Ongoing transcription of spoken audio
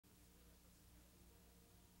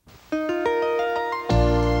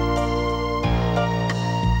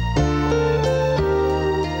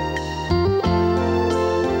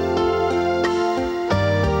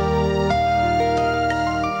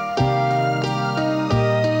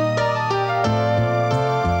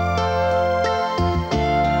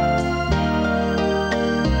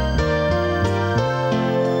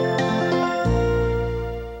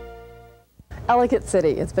Ellicott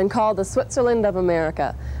City. It's been called the Switzerland of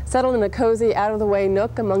America. Settled in a cozy, out-of-the-way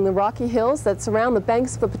nook among the rocky hills that surround the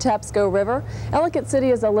banks of the Patapsco River, Ellicott City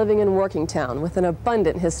is a living and working town with an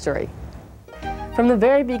abundant history. From the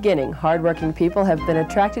very beginning, hardworking people have been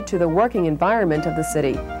attracted to the working environment of the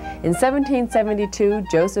city. In 1772,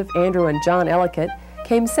 Joseph, Andrew, and John Ellicott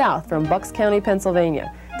came south from Bucks County,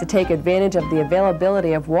 Pennsylvania, to take advantage of the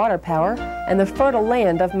availability of water power and the fertile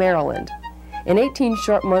land of Maryland. In 18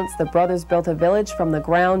 short months, the brothers built a village from the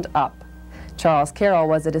ground up. Charles Carroll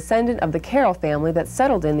was a descendant of the Carroll family that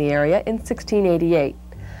settled in the area in 1688.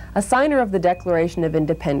 A signer of the Declaration of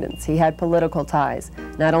Independence, he had political ties,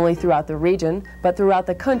 not only throughout the region, but throughout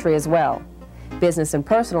the country as well. Business and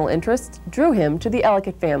personal interests drew him to the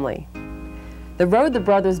Ellicott family. The road the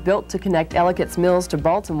brothers built to connect Ellicott's mills to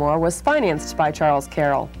Baltimore was financed by Charles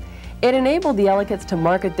Carroll. It enabled the Ellicotts to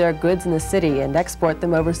market their goods in the city and export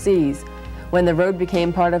them overseas. When the road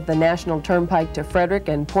became part of the National Turnpike to Frederick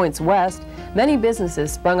and points west, many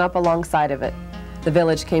businesses sprung up alongside of it. The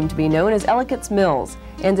village came to be known as Ellicott's Mills,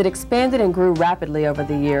 and it expanded and grew rapidly over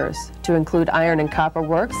the years to include iron and copper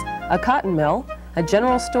works, a cotton mill, a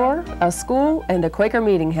general store, a school, and a Quaker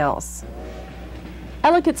meeting house.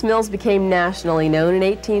 Ellicott's Mills became nationally known in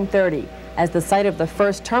 1830 as the site of the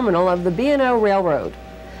first terminal of the B&O Railroad.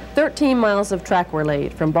 13 miles of track were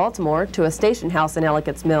laid from Baltimore to a station house in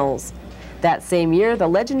Ellicott's Mills. That same year, the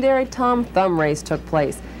legendary Tom Thumb race took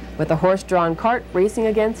place, with a horse-drawn cart racing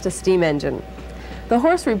against a steam engine. The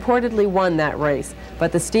horse reportedly won that race,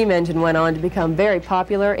 but the steam engine went on to become very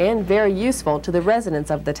popular and very useful to the residents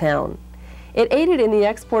of the town. It aided in the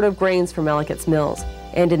export of grains from Ellicott's Mills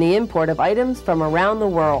and in the import of items from around the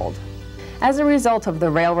world. As a result of the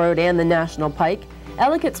railroad and the National Pike,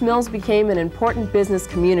 Ellicott's Mills became an important business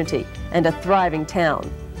community and a thriving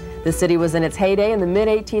town. The city was in its heyday in the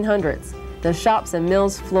mid-1800s. The shops and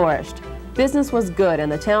mills flourished. Business was good,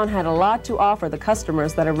 and the town had a lot to offer the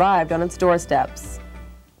customers that arrived on its doorsteps.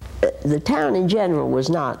 The town in general was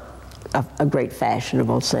not a great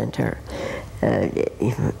fashionable center.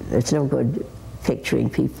 It's no good picturing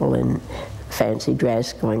people in fancy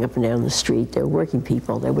dress going up and down the street. They were working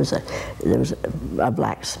people. There was a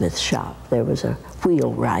blacksmith shop. There was a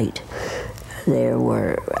wheelwright. There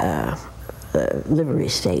were livery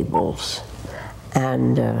stables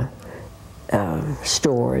and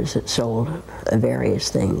stores that sold various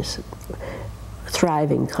things,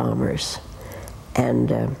 thriving commerce,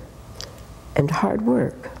 and hard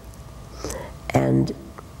work. And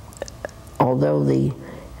although the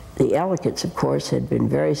Ellicotts, of course, had been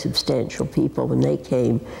very substantial people when they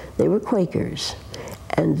came, they were Quakers,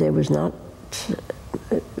 and there was not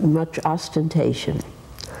much ostentation.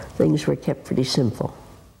 Things were kept pretty simple.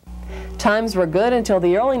 Times were good until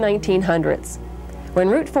the early 1900s. When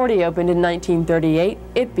Route 40 opened in 1938,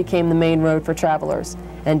 it became the main road for travelers,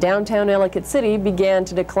 and downtown Ellicott City began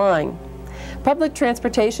to decline. Public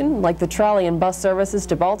transportation, like the trolley and bus services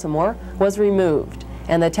to Baltimore, was removed,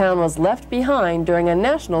 and the town was left behind during a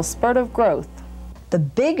national spurt of growth. The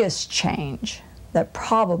biggest change that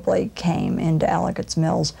probably came into Ellicott's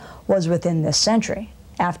Mills was within this century,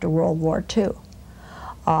 after World War II.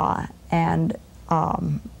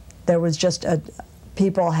 There was just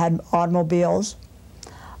people had automobiles,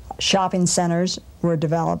 shopping centers were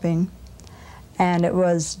developing, and it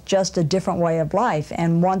was just a different way of life.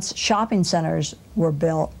 And once shopping centers were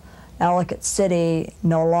built, Ellicott City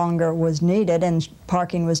no longer was needed, and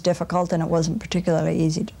parking was difficult, and it wasn't particularly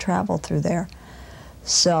easy to travel through there.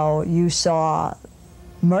 So you saw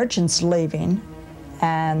merchants leaving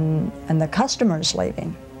and the customers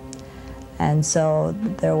leaving. And so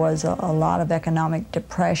there was a lot of economic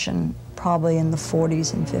depression, probably in the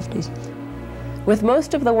 40s and 50s. With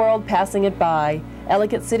most of the world passing it by,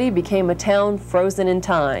 Ellicott City became a town frozen in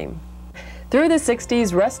time. Through the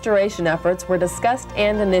 60s, restoration efforts were discussed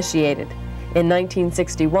and initiated. In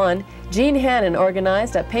 1961, Gene Hannon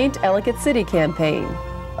organized a Paint Ellicott City campaign.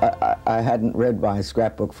 I hadn't read my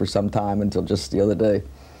scrapbook for some time until just the other day,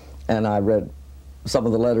 and I read some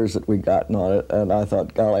of the letters that we'd gotten on it, and I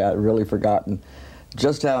thought, golly, I'd really forgotten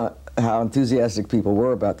just how enthusiastic people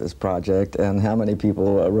were about this project, and how many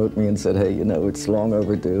people wrote me and said, hey, you know, it's long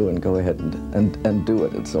overdue, and go ahead and do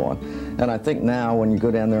it, and so on. And I think now when you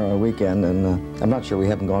go down there on a weekend, and I'm not sure we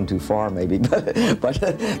haven't gone too far maybe, but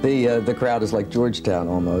the crowd is like Georgetown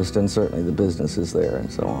almost, and certainly the business is there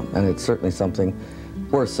and so on. And it's certainly something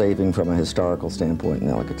worth saving from a historical standpoint in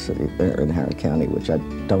Ellicott City, or in Harris County, which I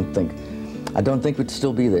don't think would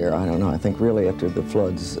still be there. I don't know. I think really after the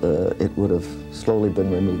floods, it would have slowly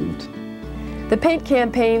been removed. The paint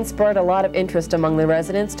campaign spurred a lot of interest among the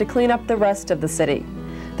residents to clean up the rest of the city.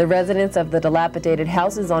 The residents of the dilapidated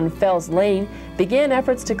houses on Fells Lane began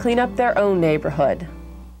efforts to clean up their own neighborhood.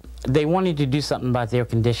 They wanted to do something about their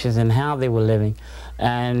conditions and how they were living.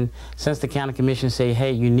 And since the county commission say,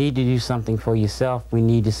 hey, you need to do something for yourself, we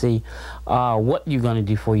need to see what you're going to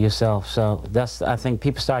do for yourself. So that's, I think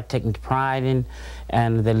people started taking pride in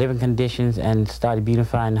and their living conditions and started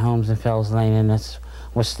beautifying homes in Fells Lane, and that's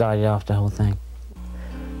what started off the whole thing.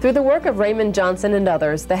 Through the work of Raymond Johnson and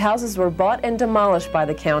others, the houses were bought and demolished by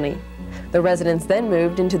the county. The residents then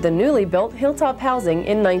moved into the newly built Hilltop Housing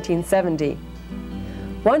in 1970.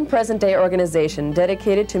 One present-day organization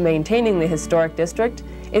dedicated to maintaining the historic district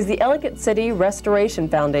is the Ellicott City Restoration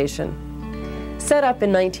Foundation. Set up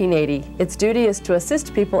in 1980, its duty is to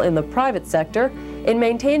assist people in the private sector in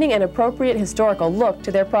maintaining an appropriate historical look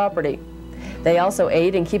to their property. They also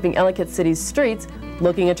aid in keeping Ellicott City's streets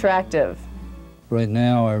looking attractive. Right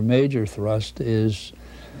now, our major thrust is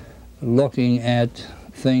looking at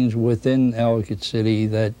things within Ellicott City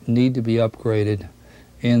that need to be upgraded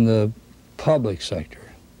in the public sector.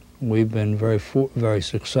 We've been very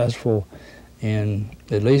successful in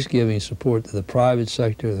at least giving support to the private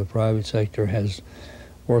sector. The private sector has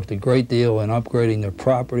worked a great deal in upgrading their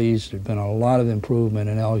properties. There's been a lot of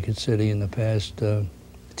improvement in Ellicott City in the past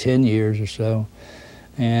 10 years or so.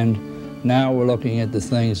 And now we're looking at the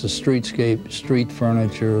things, the streetscape, street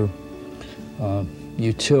furniture,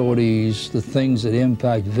 utilities, the things that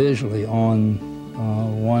impact visually on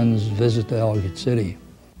one's visit to Ellicott City.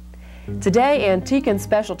 Today, antique and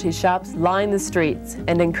specialty shops line the streets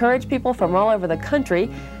and encourage people from all over the country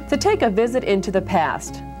to take a visit into the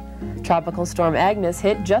past. Tropical Storm Agnes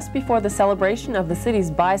hit just before the celebration of the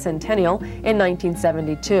city's bicentennial in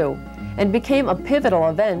 1972 and became a pivotal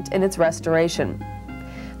event in its restoration.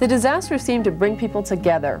 The disaster seemed to bring people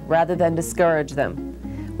together rather than discourage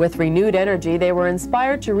them. With renewed energy, they were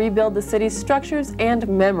inspired to rebuild the city's structures and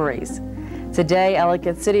memories. Today,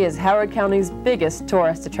 Ellicott City is Howard County's biggest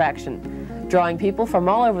tourist attraction, drawing people from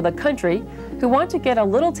all over the country who want to get a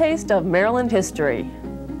little taste of Maryland history.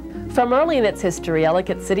 From early in its history,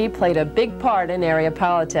 Ellicott City played a big part in area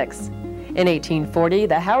politics. In 1840,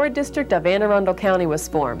 the Howard District of Anne Arundel County was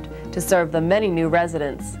formed to serve the many new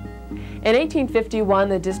residents. In 1851,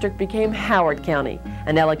 the district became Howard County,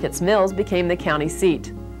 and Ellicott's Mills became the county seat.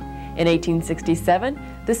 In 1867,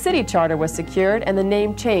 the city charter was secured and the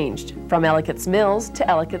name changed from Ellicott's Mills to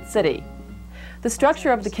Ellicott City. The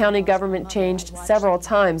structure of the county government changed several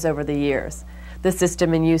times over the years. The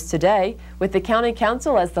system in use today, with the county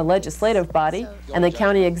council as the legislative body and the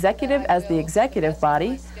county executive as the executive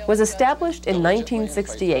body, was established in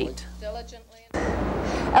 1968.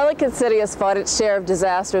 Ellicott City has fought its share of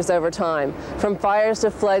disasters over time. From fires to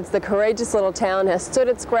floods, the courageous little town has stood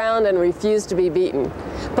its ground and refused to be beaten.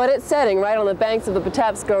 But its setting, right on the banks of the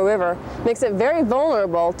Patapsco River, makes it very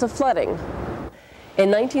vulnerable to flooding. In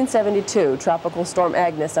 1972, Tropical Storm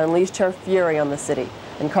Agnes unleashed her fury on the city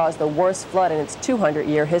and caused the worst flood in its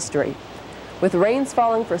 200-year history. With rains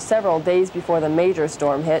falling for several days before the major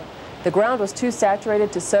storm hit, the ground was too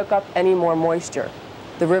saturated to soak up any more moisture.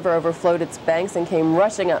 The river overflowed its banks and came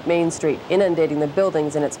rushing up Main Street, inundating the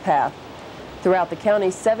buildings in its path. Throughout the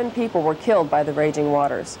county, 7 people were killed by the raging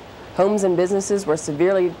waters. Homes and businesses were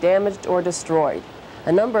severely damaged or destroyed.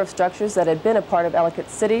 A number of structures that had been a part of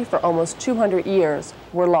Ellicott City for almost 200 years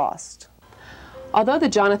were lost. Although the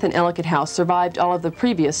Jonathan Ellicott House survived all of the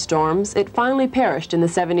previous storms, it finally perished in the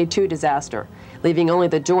 '72 disaster, leaving only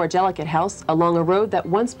the George Ellicott House along a road that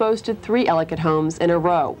once boasted 3 Ellicott homes in a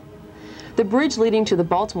row. The bridge leading to the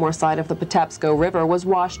Baltimore side of the Patapsco River was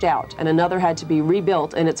washed out, and another had to be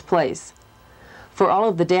rebuilt in its place. For all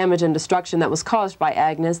of the damage and destruction that was caused by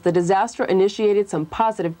Agnes, the disaster initiated some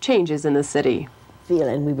positive changes in the city.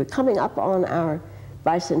 And we were coming up on our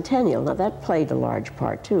bicentennial. Now that played a large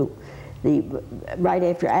part too. Right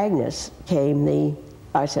after Agnes came the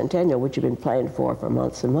bicentennial, which had been planned for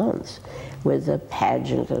months and months, with a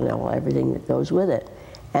pageant and everything that goes with it.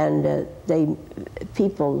 And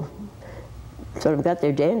people sort of got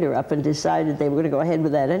their dander up and decided they were going to go ahead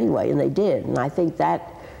with that anyway, and they did. And I think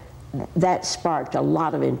that sparked a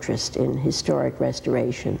lot of interest in historic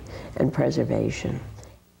restoration and preservation.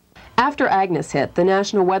 After Agnes hit, the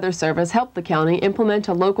National Weather Service helped the county implement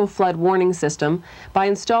a local flood warning system by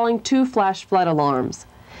installing 2 flash flood alarms.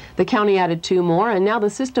 The county added 2 more, and now the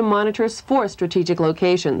system monitors 4 strategic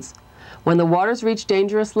locations. When the waters reach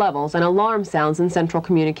dangerous levels, an alarm sounds in central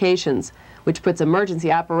communications, which puts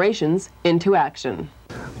emergency operations into action.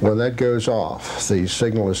 When that goes off, the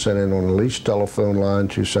signal is sent in on a leased telephone line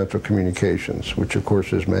to central communications, which of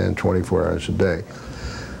course is manned 24 hours a day.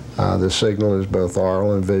 The signal is both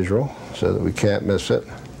oral and visual, so that we can't miss it.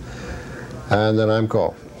 And then I'm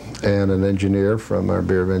called, and an engineer from our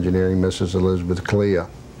Bureau of Engineering, Mrs. Elizabeth Kalia.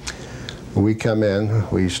 We come in,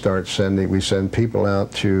 we send people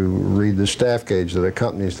out to read the staff gauge that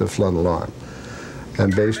accompanies the flood alarm.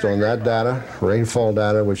 And based on that data, rainfall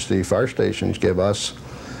data, which the fire stations give us,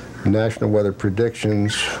 national weather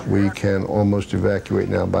predictions, we can almost evacuate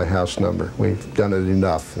now by house number. We've done it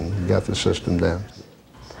enough and got the system down.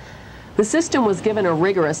 The system was given a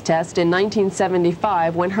rigorous test in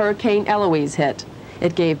 1975 when Hurricane Eloise hit.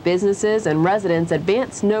 It gave businesses and residents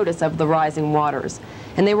advance notice of the rising waters,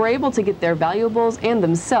 and they were able to get their valuables and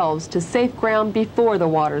themselves to safe ground before the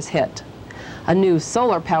waters hit. A new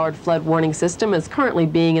solar-powered flood warning system is currently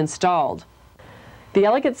being installed. The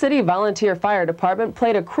Ellicott City Volunteer Fire Department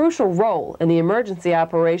played a crucial role in the emergency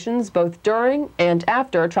operations both during and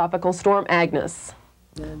after Tropical Storm Agnes.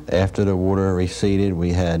 After the water receded,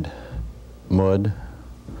 we had mud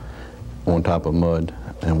on top of mud,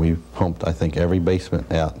 and we pumped, I think, every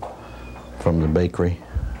basement out from the bakery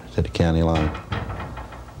to the county line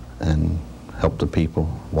and helped the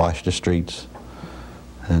people wash the streets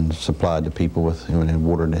and supplied the people with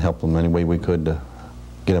water to help them any way we could to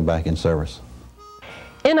get them back in service.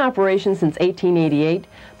 In operation since 1888,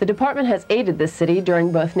 the department has aided the city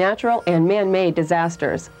during both natural and man-made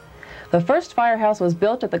disasters. The first firehouse was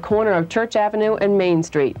built at the corner of Church Avenue and Main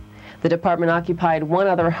Street. The department occupied one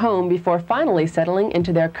other home before finally settling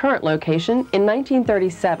into their current location in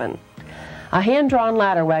 1937. A hand-drawn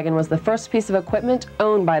ladder wagon was the first piece of equipment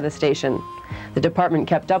owned by the station. The department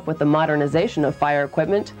kept up with the modernization of fire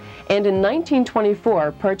equipment and in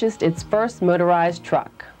 1924 purchased its first motorized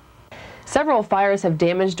truck. Several fires have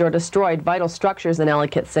damaged or destroyed vital structures in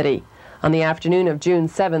Ellicott City. On the afternoon of June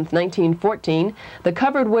 7, 1914, the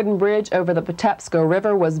covered wooden bridge over the Patapsco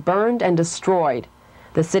River was burned and destroyed.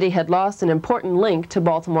 The city had lost an important link to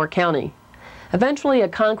Baltimore County. Eventually, a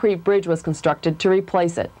concrete bridge was constructed to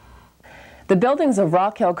replace it. The buildings of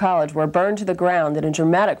Rock Hill College were burned to the ground in a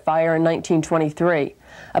dramatic fire in 1923.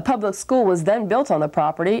 A public school was then built on the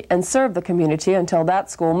property and served the community until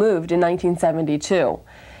that school moved in 1972.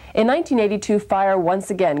 In 1982, fire once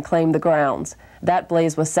again claimed the grounds. That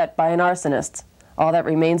blaze was set by an arsonist. All that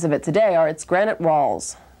remains of it today are its granite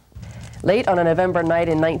walls. Late on a November night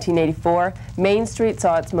in 1984, Main Street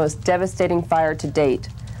saw its most devastating fire to date.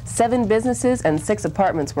 7 businesses and 6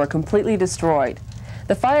 apartments were completely destroyed.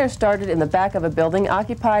 The fire started in the back of a building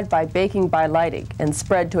occupied by Baking by Lighting and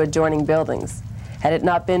spread to adjoining buildings. Had it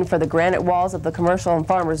not been for the granite walls of the Commercial and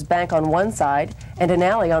Farmers Bank on one side and an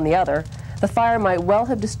alley on the other, the fire might well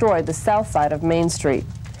have destroyed the south side of Main Street.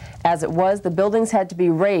 As it was, the buildings had to be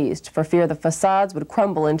raised for fear the facades would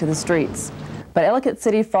crumble into the streets. But Ellicott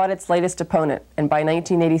City fought its latest opponent, and by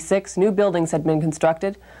 1986, new buildings had been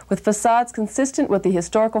constructed with facades consistent with the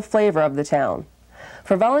historical flavor of the town.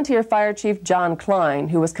 For Volunteer Fire Chief John Klein,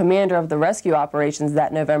 who was commander of the rescue operations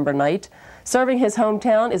that November night, serving his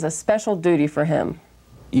hometown is a special duty for him.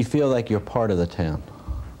 You feel like you're part of the town.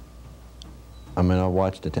 I mean, I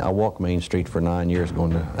walked Main Street for 9 years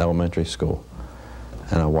going to elementary school,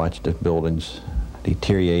 and I watched the buildings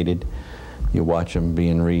deteriorated. You watch them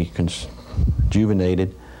being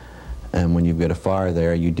rejuvenated, and when you've got a fire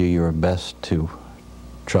there, you do your best to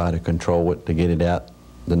try to control it, to get it out,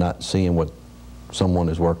 to not seeing what someone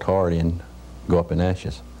has worked hard in go up in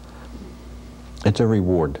ashes. It's a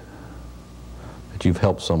reward that you've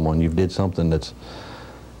helped someone, you've did something that's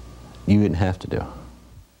you didn't have to do.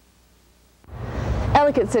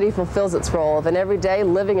 Ellicott City fulfills its role of an everyday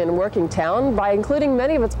living and working town by including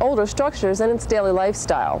many of its older structures in its daily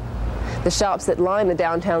lifestyle. The shops that line the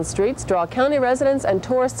downtown streets draw county residents and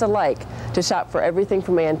tourists alike to shop for everything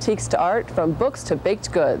from antiques to art, from books to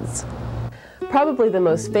baked goods. Probably the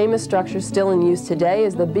most famous structure still in use today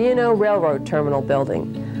is the B&O Railroad Terminal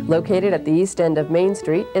building. Located at the east end of Main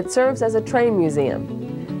Street, it serves as a train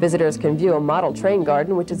museum. Visitors can view a model train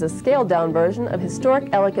garden, which is a scaled-down version of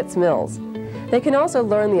historic Ellicott's mills. They can also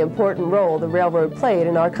learn the important role the railroad played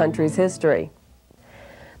in our country's history.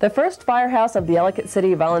 The first firehouse of the Ellicott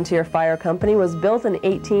City Volunteer Fire Company was built in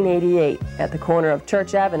 1888 at the corner of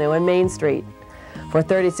Church Avenue and Main Street. For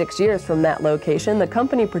 36 years from that location, the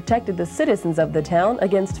company protected the citizens of the town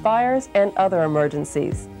against fires and other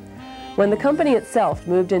emergencies. When the company itself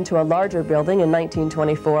moved into a larger building in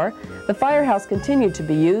 1924, the firehouse continued to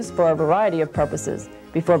be used for a variety of purposes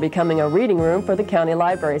before becoming a reading room for the county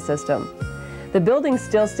library system. The building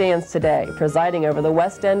still stands today, presiding over the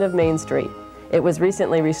west end of Main Street. It was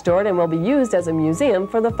recently restored and will be used as a museum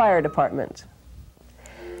for the fire department.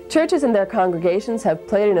 Churches and their congregations have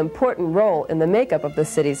played an important role in the makeup of the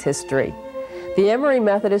city's history. The Emory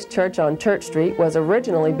Methodist Church on Church Street was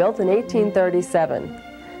originally built in 1837.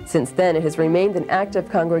 Since then, it has remained an active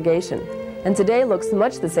congregation, and today looks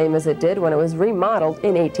much the same as it did when it was remodeled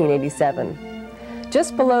in 1887.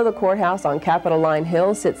 Just below the courthouse on Capitol Line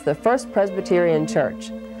Hill sits the First Presbyterian Church.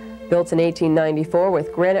 Built in 1894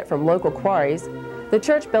 with granite from local quarries, the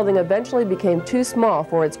church building eventually became too small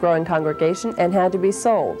for its growing congregation and had to be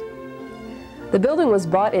sold. The building was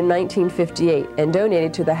bought in 1958 and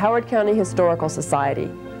donated to the Howard County Historical Society.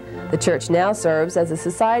 The church now serves as the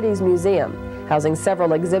Society's museum, housing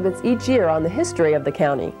several exhibits each year on the history of the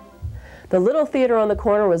county. The Little Theater on the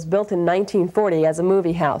corner was built in 1940 as a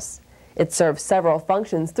movie house. It served several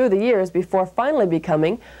functions through the years before finally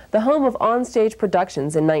becoming the home of Onstage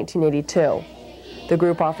Productions in 1982. The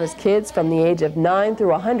group offers kids from the age of 9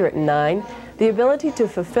 through 109 the ability to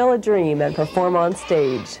fulfill a dream and perform on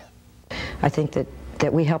stage. I think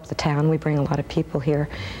that we help the town. We bring a lot of people here,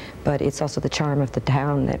 but it's also the charm of the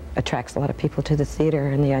town that attracts a lot of people to the theater,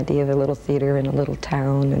 and the idea of a little theater in a little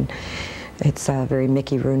town, and it's very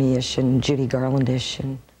Mickey Rooney-ish and Judy Garland-ish.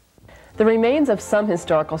 The remains of some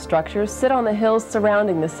historical structures sit on the hills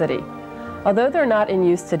surrounding the city. Although they're not in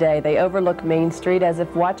use today, they overlook Main Street as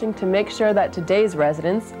if watching to make sure that today's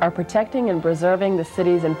residents are protecting and preserving the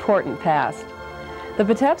city's important past. The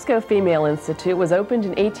Patapsco Female Institute was opened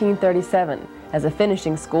in 1837 as a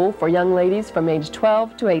finishing school for young ladies from age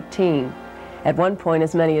 12 to 18. At one point,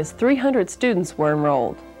 as many as 300 students were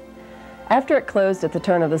enrolled. After it closed at the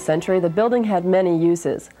turn of the century, the building had many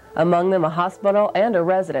uses, among them a hospital and a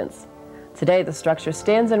residence. Today, the structure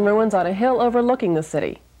stands in ruins on a hill overlooking the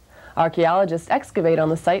city. Archaeologists excavate on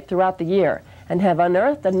the site throughout the year and have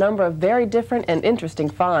unearthed a number of very different and interesting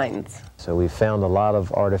finds. So we found a lot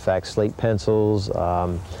of artifacts, slate pencils,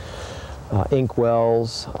 ink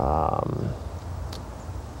wells,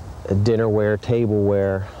 dinnerware,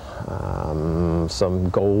 tableware, some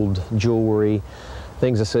gold jewelry,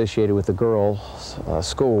 things associated with the girls'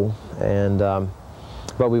 school, and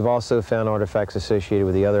but we've also found artifacts associated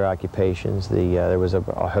with the other occupations. There was a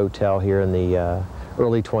hotel here in the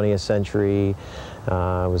early 20th century. It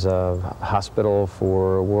was a hospital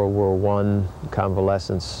for World War I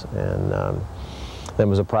convalescents, and then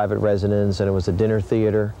was a private residence, and it was a dinner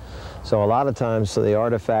theater. So a lot of times the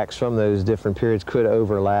artifacts from those different periods could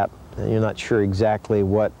overlap, and you're not sure exactly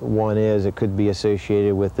what one is. It could be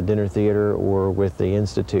associated with the dinner theater or with the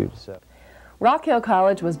institute. So. Rock Hill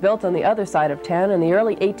College was built on the other side of town in the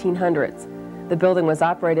early 1800s. The building was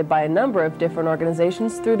operated by a number of different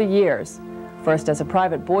organizations through the years. First as a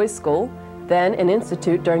private boys' school, then an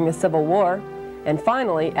institute during the Civil War, and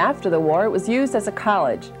finally, after the war, it was used as a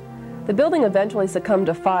college. The building eventually succumbed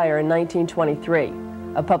to fire in 1923.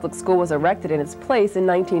 A public school was erected in its place in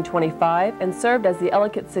 1925 and served as the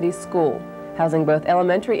Ellicott City School, housing both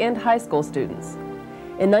elementary and high school students.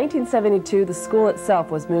 In 1972, the school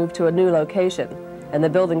itself was moved to a new location, and the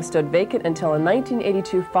building stood vacant until a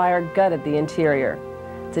 1982 fire gutted the interior.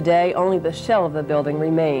 Today, only the shell of the building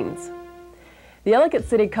remains. The Ellicott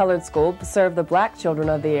City Colored School served the black children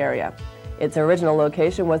of the area. Its original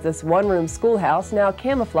location was this one-room schoolhouse, now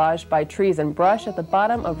camouflaged by trees and brush at the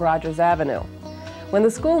bottom of Rogers Avenue. When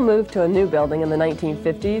the school moved to a new building in the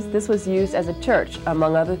 1950s, this was used as a church,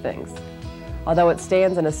 among other things. Although it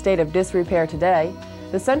stands in a state of disrepair today,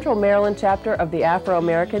 the Central Maryland chapter of the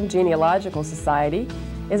Afro-American Genealogical Society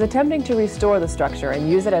is attempting to restore the structure and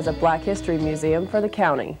use it as a Black History museum for the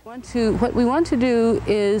county. What we want to do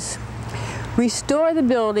is restore the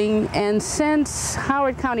building, and since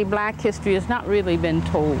Howard County Black history has not really been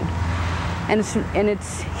told, and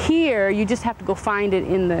it's here, you just have to go find it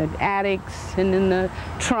in the attics and in the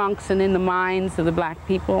trunks and in the minds of the black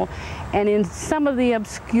people and in some of the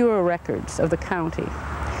obscure records of the county.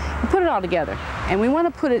 We put it all together, and we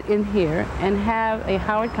want to put it in here and have a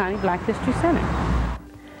Howard County Black History Center.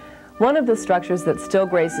 One of the structures that still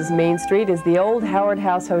graces Main Street is the old Howard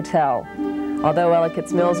House Hotel. Although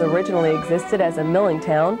Ellicott's Mills originally existed as a milling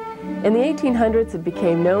town, in the 1800s it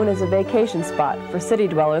became known as a vacation spot for city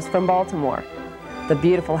dwellers from Baltimore. The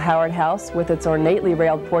beautiful Howard House, with its ornately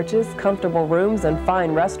railed porches, comfortable rooms, and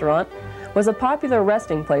fine restaurant, was a popular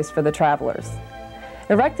resting place for the travelers.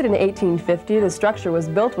 Erected in 1850, the structure was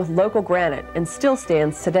built with local granite and still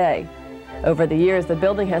stands today. Over the years, the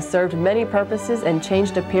building has served many purposes and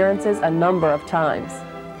changed appearances a number of times.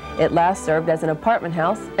 It last served as an apartment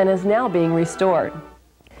house and is now being restored.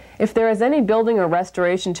 If there is any building or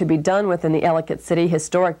restoration to be done within the Ellicott City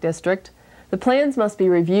Historic District, the plans must be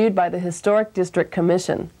reviewed by the Historic District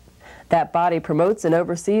Commission. That body promotes and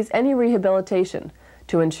oversees any rehabilitation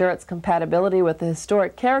to ensure its compatibility with the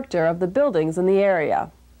historic character of the buildings in the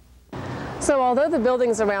area. So although the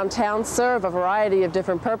buildings around town serve a variety of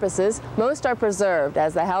different purposes, most are preserved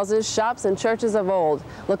as the houses, shops, and churches of old,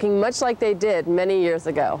 looking much like they did many years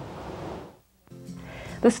ago.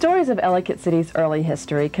 The stories of Ellicott City's early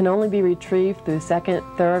history can only be retrieved through second,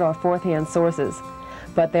 third, or fourth-hand sources.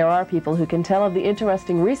 But there are people who can tell of the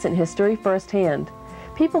interesting recent history firsthand.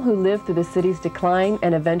 People who lived through the city's decline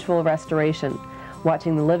and eventual restoration,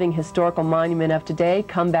 watching the living historical monument of today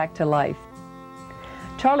come back to life.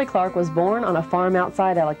 Charlie Clark was born on a farm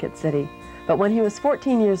outside Ellicott City, but when he was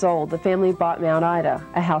 14 years old, the family bought Mount Ida,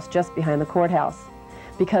 a house just behind the courthouse.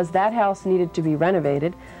 Because that house needed to be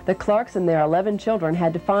renovated, the Clarks and their 11 children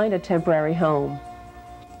had to find a temporary home.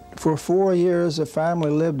 For 4 years, the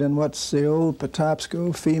family lived in what's the old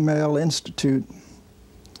Patapsco Female Institute.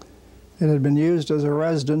 It had been used as a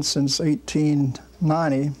residence since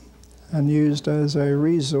 1890 and used as a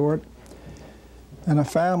resort. And a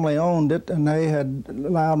family owned it, and they had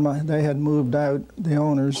moved out, the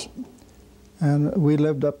owners, and we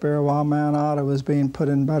lived up there while Mount Ida was being put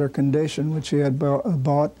in better condition, which he had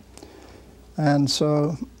bought. And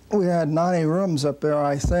so we had 90 rooms up there,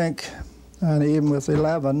 I think, and even with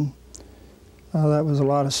 11, that was a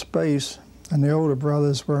lot of space. And the older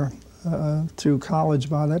brothers were through college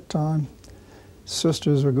by that time.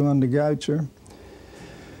 Sisters were going to Goucher.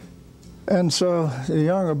 And so the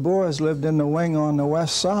younger boys lived in the wing on the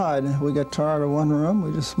west side. We got tired of one room,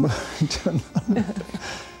 we just moved to another.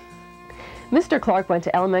 Mr. Clark went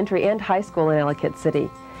to elementary and high school in Ellicott City.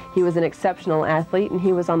 He was an exceptional athlete, and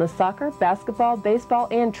he was on the soccer, basketball, baseball,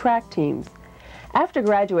 and track teams. After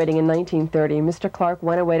graduating in 1930, Mr. Clark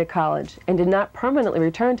went away to college and did not permanently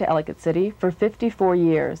return to Ellicott City for 54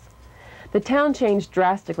 years. The town changed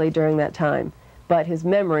drastically during that time, but his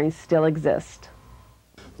memories still exist.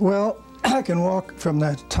 Well, I can walk from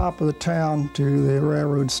the top of the town to the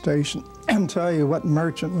railroad station and tell you what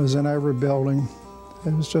merchant was in every building.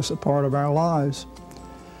 It was just a part of our lives.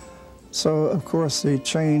 So, of course, the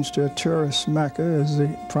change to a tourist mecca is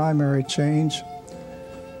the primary change.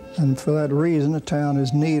 And for that reason, the town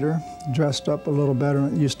is neater, dressed up a little better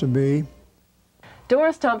than it used to be.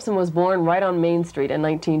 Doris Thompson was born right on Main Street in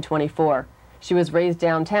 1924. She was raised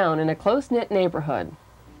downtown in a close-knit neighborhood.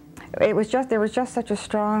 There was just such a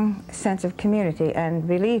strong sense of community, and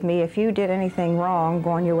believe me, if you did anything wrong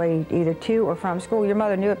going your way either to or from school, your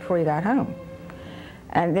mother knew it before you got home.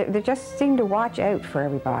 And they just seemed to watch out for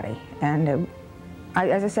everybody. And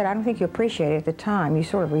as I said, I don't think you appreciate it at the time. You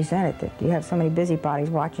sort of resent it that you have so many busybodies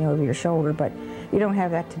watching over your shoulder, but you don't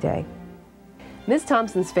have that today. Miss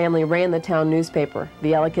Thompson's family ran the town newspaper,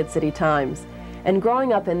 the Ellicott City Times, and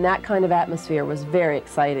growing up in that kind of atmosphere was very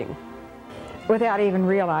exciting. Without even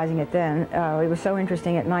realizing it then, it was so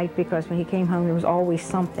interesting at night because when he came home there was always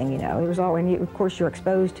something, you know. It was all, and of course you're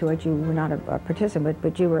exposed to it. You were not a participant,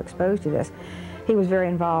 but you were exposed to this. He was very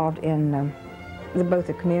involved in both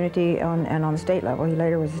the community and on the state level. He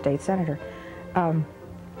later was a state senator.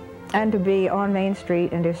 And to be on Main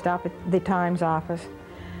Street and to stop at the Times office,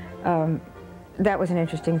 that was an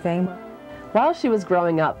interesting thing. While she was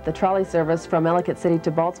growing up, the trolley service from Ellicott City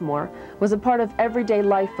to Baltimore was a part of everyday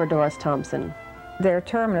life for Doris Thompson. Their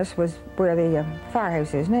terminus was where the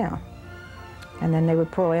firehouse is now. And then they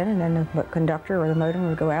would pull in, and then the conductor or the motorman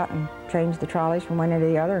would go out and change the trolleys from one end to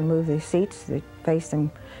the other and move the seats, face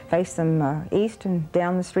them east, and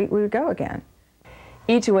down the street we would go again.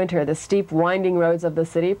 Each winter, the steep, winding roads of the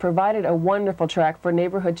city provided a wonderful track for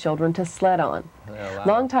neighborhood children to sled on.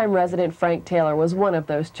 Longtime resident Frank Taylor was one of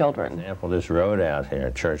those children. For example, this road out here,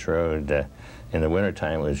 Church Road, in the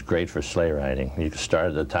wintertime was great for sleigh riding. You could start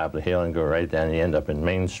at the top of the hill and go right down and you end up in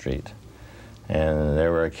Main Street. And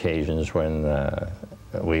there were occasions when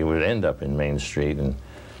we would end up in Main Street,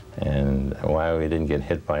 and why we didn't get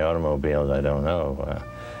hit by automobiles, I don't know.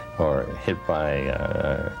 Or hit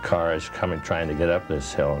by cars trying to get up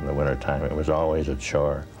this hill in the wintertime. It was always a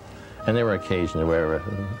chore. And there were occasions where a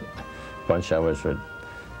bunch of us would,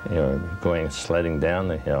 going sledding down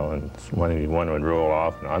the hill, and one would roll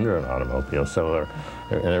off and under an automobile. So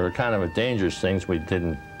there were kind of dangerous things we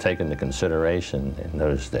didn't take into consideration in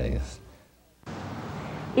those days.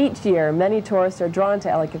 Each year, many tourists are drawn to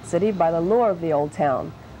Ellicott City by the lure of the old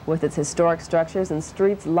town, with its historic structures and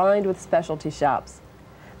streets lined with specialty shops.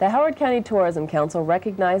 The Howard County Tourism Council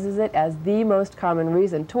recognizes it as the most common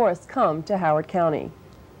reason tourists come to Howard County.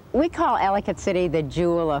 We call Ellicott City the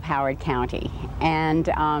jewel of Howard County,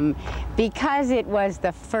 and because it was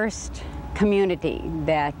the first community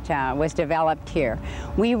that was developed here,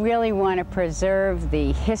 we really want to preserve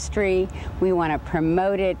the history. We want to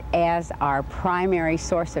promote it as our primary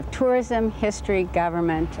source of tourism, history,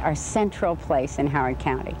 government, our central place in Howard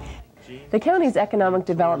County. The county's Economic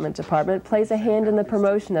Development Department plays a hand in the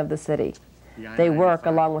promotion of the city. They work,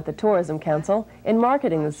 along with the Tourism Council, in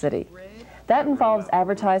marketing the city. That involves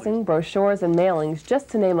advertising, brochures, and mailings, just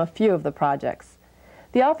to name a few of the projects.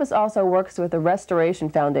 The office also works with the Restoration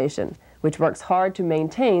Foundation, which works hard to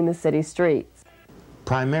maintain the city's streets.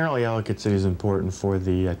 Primarily, Ellicott City is important for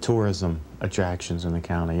the tourism attractions in the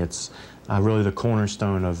county. It's really the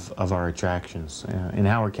cornerstone of our attractions. In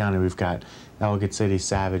Howard County, we've got Ellicott City,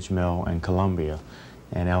 Savage Mill, and Columbia.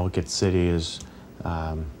 And Ellicott City is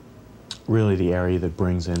really the area that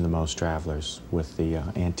brings in the most travelers, with the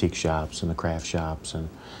antique shops and the craft shops and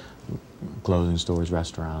clothing stores,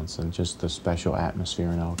 restaurants, and just the special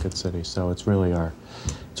atmosphere in Ellicott City. So it's really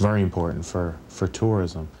it's very important for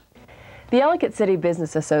tourism. The Ellicott City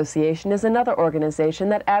Business Association is another organization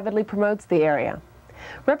that avidly promotes the area.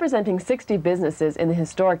 Representing 60 businesses in the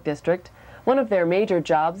historic district, one of their major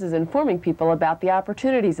jobs is informing people about the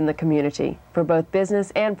opportunities in the community for both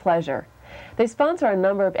business and pleasure. They sponsor a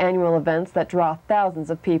number of annual events that draw thousands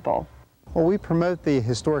of people. Well, we promote the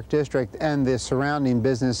historic district and the surrounding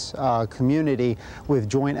business community with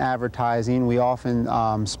joint advertising. We often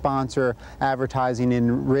sponsor advertising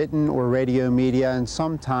in written or radio media, and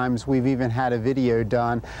sometimes we've even had a video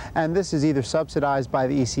done. And this is either subsidized by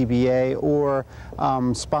the ECBA or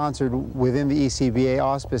sponsored within the ECBA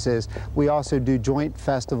auspices. We also do joint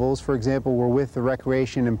festivals. For example, we're with the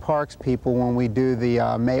Recreation and Parks people when we do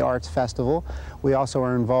the May Arts Festival. We also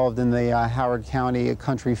are involved in the Howard County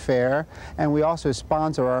Country Fair. And we also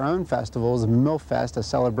sponsor our own festivals, Millfest, a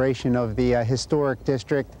celebration of the historic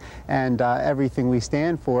district and everything we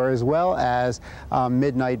stand for, as well as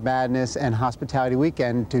Midnight Madness and Hospitality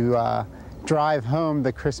Weekend to drive home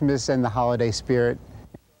the Christmas and the holiday spirit.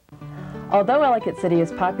 Although Ellicott City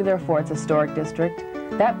is popular for its historic district,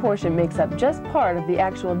 that portion makes up just part of the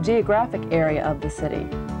actual geographic area of the city.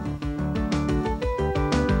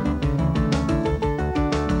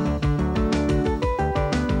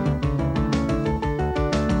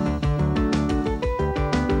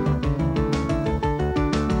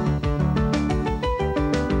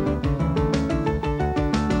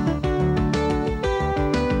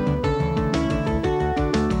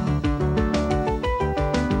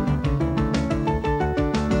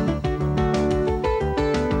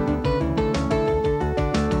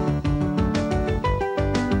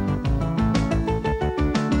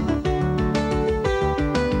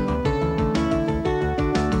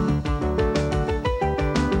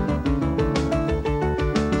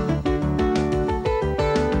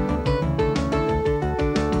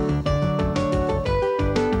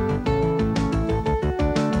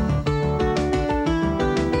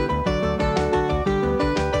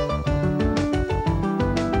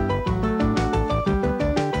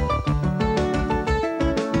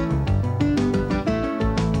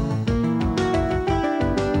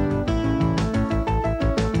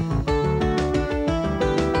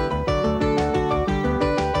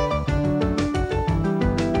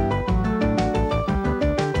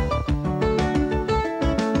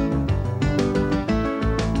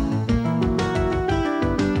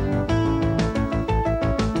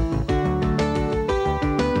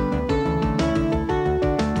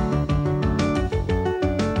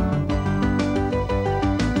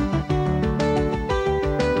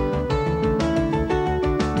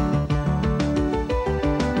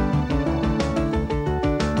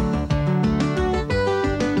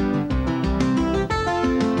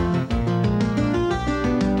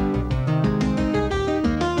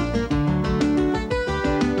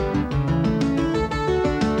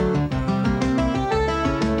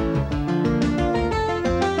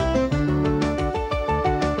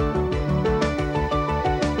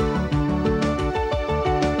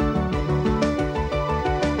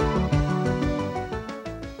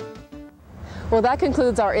 Well, that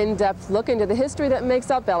concludes our in-depth look into the history that makes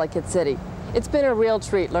up Ellicott City. It's been a real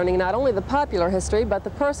treat learning not only the popular history, but the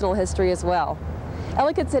personal history as well.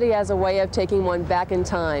 Ellicott City has a way of taking one back in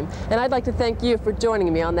time, and I'd like to thank you for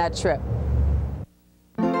joining me on that trip.